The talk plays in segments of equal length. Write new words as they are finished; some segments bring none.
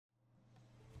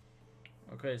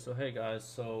Okay, so hey guys,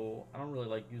 so I don't really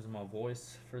like using my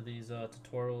voice for these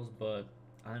tutorials, but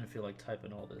I didn't feel like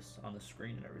typing all this on the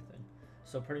screen and everything.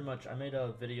 So pretty much I made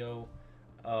a video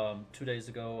 2 days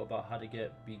ago about how to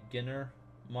get beginner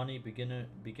money, begin,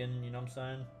 you know what I'm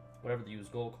saying? Whatever they use,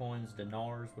 gold coins,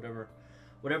 Denars,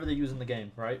 whatever they use in the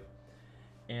game, right?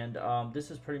 And this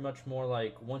is pretty much more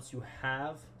like once you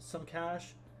have some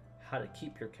cash, how to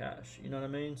keep your cash, you know what I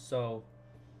mean? So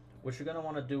what you're going to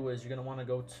want to do is you're going to want to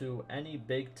go to any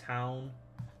big town.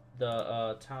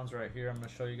 The towns right here I'm going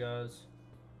to show you guys.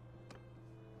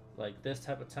 Like this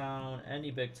type of town,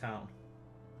 any big town.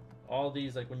 All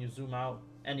these, like when you zoom out,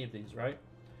 any of these, right?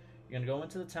 You're going to go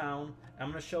into the town.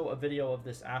 I'm going to show a video of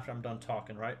this after I'm done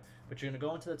talking, right? But you're going to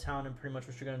go into the town, and pretty much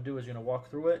what you're going to do is you're going to walk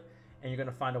through it, and you're going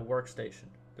to find a workstation.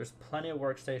 There's plenty of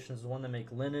workstations. There's one that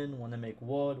make linen, one that make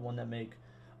wood, one that make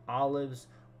olives,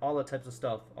 all the types of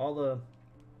stuff. All the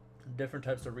different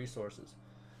types of resources.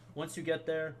 Once you get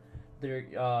there, you're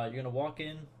gonna walk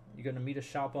in, you're gonna meet a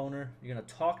shop owner, you're gonna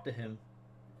talk to him,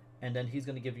 and then he's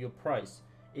gonna give you a price.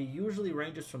 It usually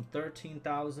ranges from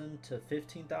 13,000 to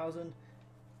 15,000,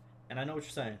 and I know what you're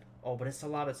saying. Oh, but it's a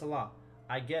lot. It's a lot.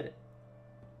 I get it,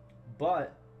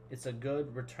 but it's a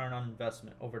good return on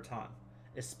investment over time,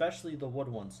 especially the wood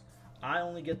ones. I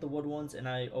only get the wood ones, and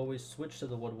I always switch to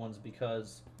the wood ones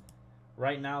because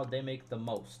right now they make the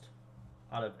most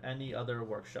out of any other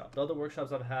workshop. The other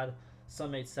workshops I've had,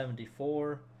 some made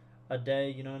 74 a day,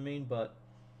 you know what I mean? But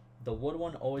the wood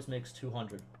one always makes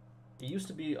 200. It used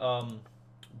to be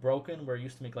broken, where it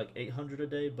used to make like 800 a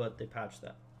day, but they patched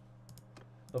that.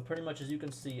 But pretty much, as you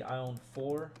can see, I own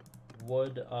 4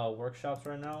 wood workshops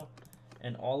right now,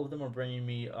 and all of them are bringing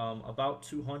me about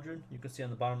 200. You can see on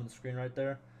the bottom of the screen right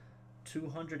there,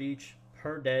 200 each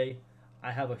per day.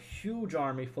 I have a huge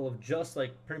army full of just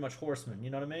like pretty much horsemen, you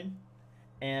know what I mean?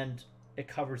 And it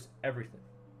covers everything.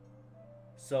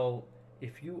 So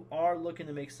if you are looking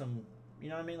to make some, you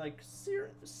know what I mean, like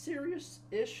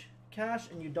serious-ish cash,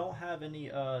 and you don't have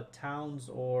any towns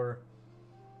or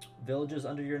villages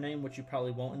under your name, which you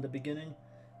probably won't in the beginning,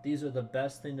 these are the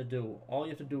best thing to do. All you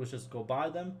have to do is just go buy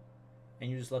them, and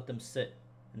you just let them sit,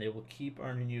 and they will keep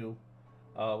earning you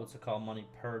what's it called, money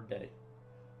per day.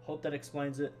 Hope that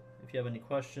explains it. If you have any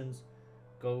questions,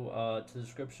 go to the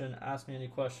description, ask me any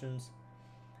questions.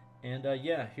 And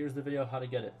yeah, here's the video how to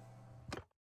get it.